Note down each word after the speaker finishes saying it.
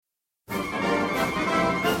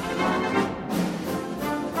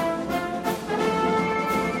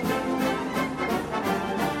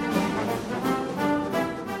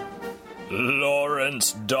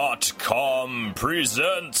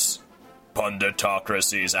presents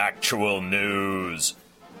Punditocracy's Actual News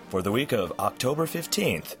for the week of October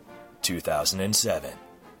 15th, 2007.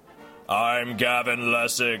 I'm Gavin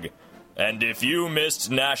Lessig, and if you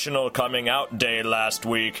missed National Coming Out Day last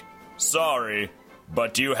week, sorry,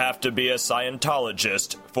 but you have to be a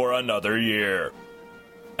Scientologist for another year.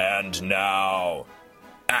 And now,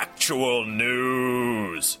 Actual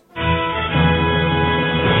News.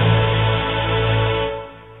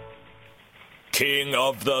 King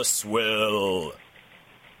of the Swill.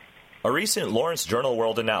 A recent Lawrence Journal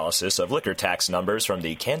World analysis of liquor tax numbers from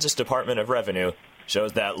the Kansas Department of Revenue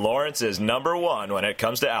shows that Lawrence is number one when it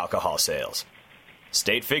comes to alcohol sales.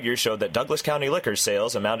 State figures showed that Douglas County liquor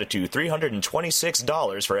sales amounted to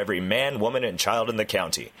 $326 for every man, woman, and child in the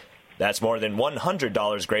county. That's more than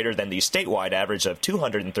 $100 greater than the statewide average of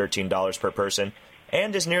 $213 per person,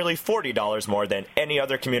 and is nearly $40 more than any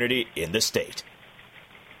other community in the state.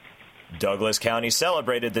 Douglas County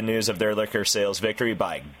celebrated the news of their liquor sales victory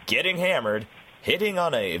by getting hammered, hitting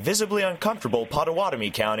on a visibly uncomfortable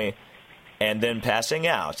Pottawatomie County, and then passing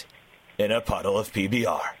out in a puddle of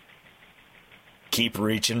PBR. Keep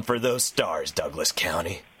reaching for those stars, Douglas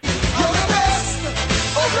County. You're the best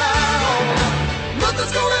around.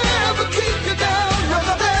 Nothing's gonna ever keep you down. You're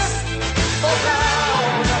the best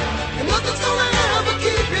around. And nothing's gonna ever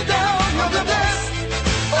keep you down. You're the best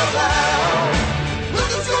around.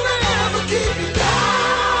 Nothing's gonna ever keep you down.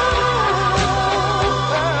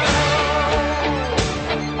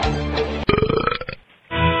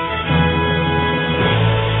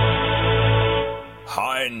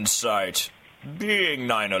 Hindsight being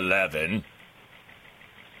 9/11.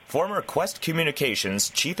 Former Quest Communications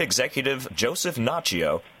chief executive Joseph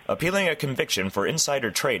Naccio, appealing a conviction for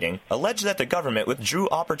insider trading, alleged that the government withdrew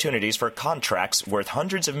opportunities for contracts worth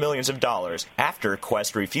hundreds of millions of dollars after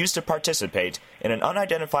Quest refused to participate in an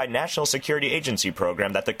unidentified national security agency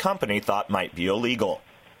program that the company thought might be illegal.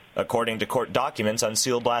 According to court documents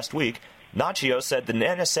unsealed last week, Naccio said the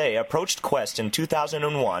NSA approached Quest in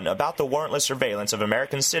 2001 about the warrantless surveillance of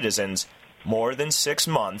American citizens more than 6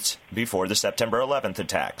 months before the September 11th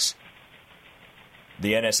attacks.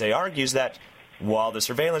 The NSA argues that, while the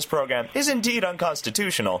surveillance program is indeed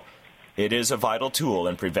unconstitutional, it is a vital tool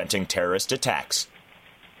in preventing terrorist attacks.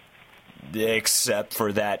 Except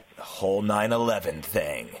for that whole 9/11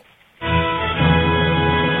 thing.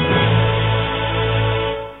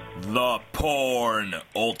 The Porn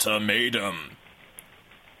Ultimatum.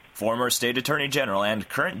 Former State Attorney General and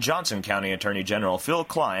current Johnson County Attorney General Phil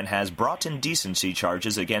Kline has brought indecency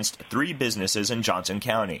charges against 3 businesses in Johnson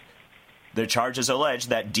County. The charges allege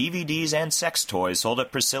that DVDs and sex toys sold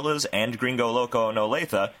at Priscilla's and Gringo Loco in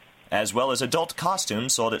Olathe, as well as adult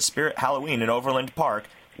costumes sold at Spirit Halloween in Overland Park,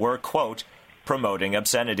 were, quote, promoting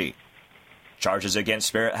obscenity. Charges against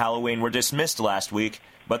Spirit Halloween were dismissed last week,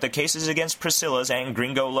 but the cases against Priscilla's and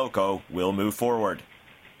Gringo Loco will move forward.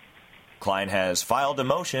 Kline has filed a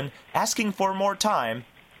motion asking for more time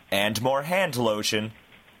and more hand lotion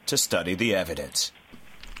to study the evidence.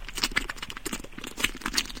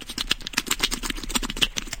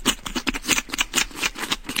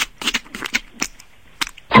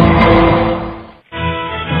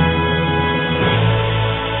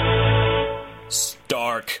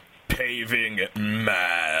 Stark paving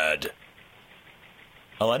mad.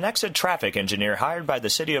 A Lenexa traffic engineer hired by the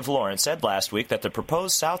city of Lawrence said last week that the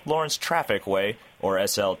proposed South Lawrence Traffic Way, or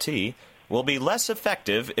SLT, will be less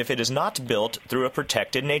effective if it is not built through a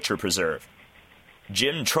protected nature preserve.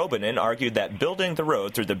 Jim Trobanen argued that building the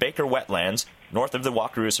road through the Baker Wetlands, north of the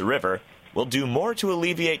Wakarusa River, will do more to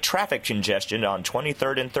alleviate traffic congestion on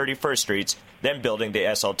 23rd and 31st Streets than building the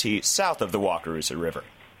SLT south of the Wakarusa River.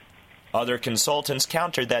 Other consultants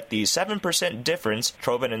countered that the 7% difference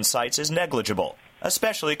Trobanen cites is negligible,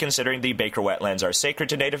 especially considering the Baker Wetlands are sacred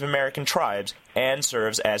to Native American tribes and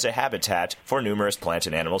serves as a habitat for numerous plant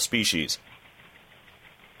and animal species.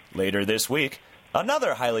 Later this week,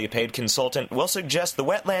 another highly paid consultant will suggest the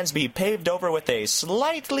wetlands be paved over with a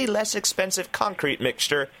slightly less expensive concrete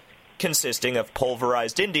mixture consisting of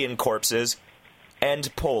pulverized Indian corpses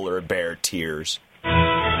and polar bear tears.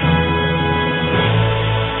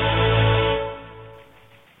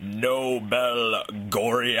 Nobel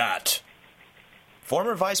Laureate.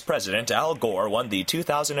 Former Vice President Al Gore won the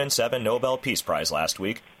 2007 Nobel Peace Prize last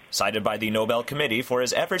week, cited by the Nobel Committee for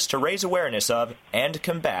his efforts to raise awareness of and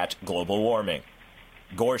combat global warming.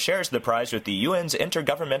 Gore shares the prize with the UN's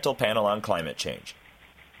Intergovernmental Panel on Climate Change.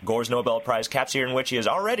 Gore's Nobel Prize caps a year in which he has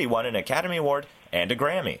already won an Academy Award and a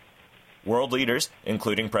Grammy. World leaders,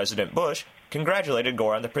 including President Bush, congratulated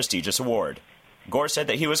Gore on the prestigious award. Gore said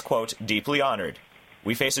that he was, quote, deeply honored.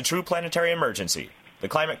 We face a true planetary emergency. the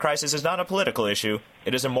climate crisis is not a political issue,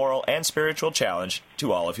 it is a moral and spiritual challenge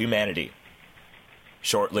to all of humanity.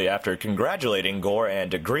 Shortly after congratulating Gore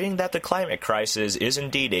and agreeing that the climate crisis is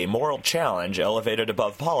indeed a moral challenge elevated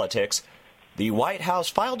above politics, the White House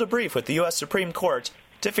filed a brief with the U.S. Supreme Court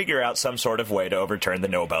to figure out some sort of way to overturn the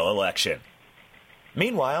Nobel election.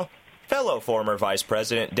 Meanwhile, fellow former Vice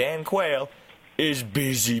President Dan Quayle is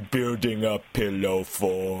busy building a pillow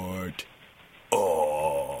fort.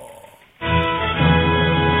 Oh.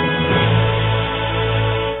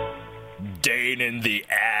 Dane in the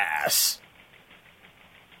ass.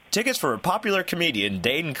 Tickets for a popular comedian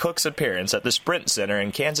Dane Cook's appearance at the Sprint Center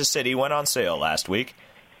in Kansas City went on sale last week.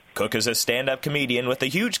 Cook is a stand-up comedian with a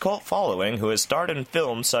huge cult following who has starred in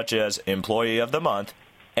films such as Employee of the Month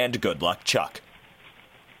and Good Luck Chuck.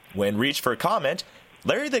 When reached for comment,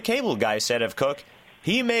 Larry the Cable Guy said of Cook,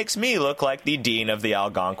 "He makes me look like the dean of the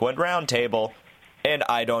Algonquin Round Table, and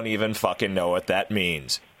I don't even fucking know what that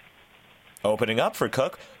means." Opening up for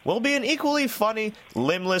Cook will be an equally funny,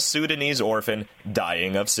 limbless Sudanese orphan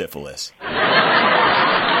dying of syphilis.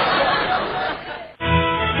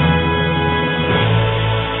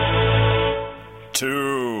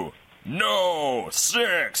 2, no,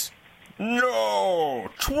 6, no,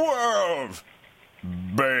 12.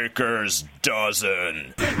 Baker's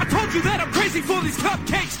dozen. I told you that I'm crazy for these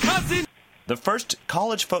cupcakes, cousin! The first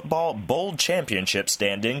college football bowl championship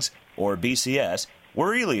standings, or BCS, were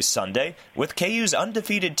released Sunday, with KU's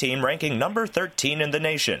undefeated team ranking number 13 in the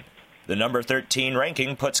nation. The number 13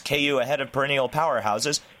 ranking puts KU ahead of perennial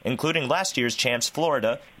powerhouses, including last year's champs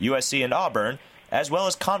Florida, USC, and Auburn, as well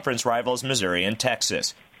as conference rivals Missouri and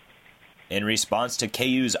Texas. In response to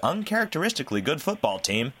KU's uncharacteristically good football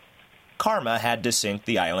team, karma had to sink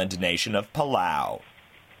the island nation of Palau.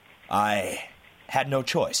 "I had no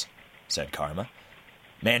choice," said karma.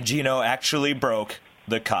 "Mangino actually broke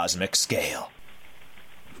the cosmic scale."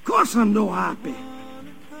 Of course I'm no happy.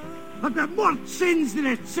 I've got more sins than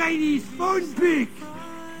a Chinese phone book.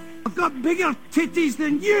 I've got bigger titties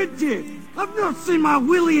than you do. I've not seen my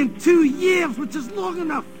willy in 2 years, which is long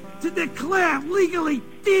enough to declare legally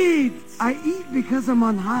dead. I eat because I'm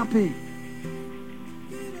unhappy.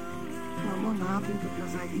 I'm unhappy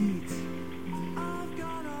because I eat.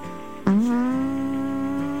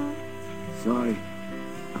 Sorry,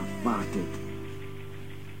 I farted.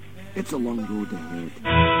 It's a long road ahead.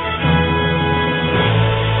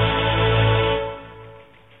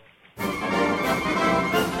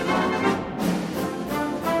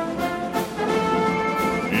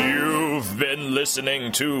 You've been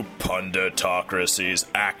listening to Punditocracy's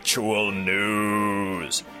Actual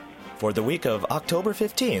News for the week of October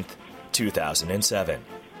 15th, 2007.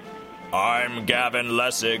 I'm Gavin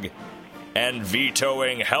Lessig, and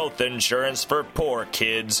vetoing health insurance for poor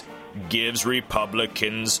kids gives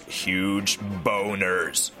Republicans huge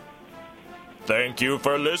boners. Thank you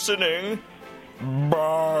for listening.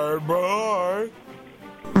 Bye-bye.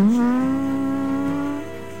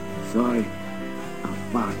 Sorry, I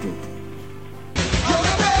farted.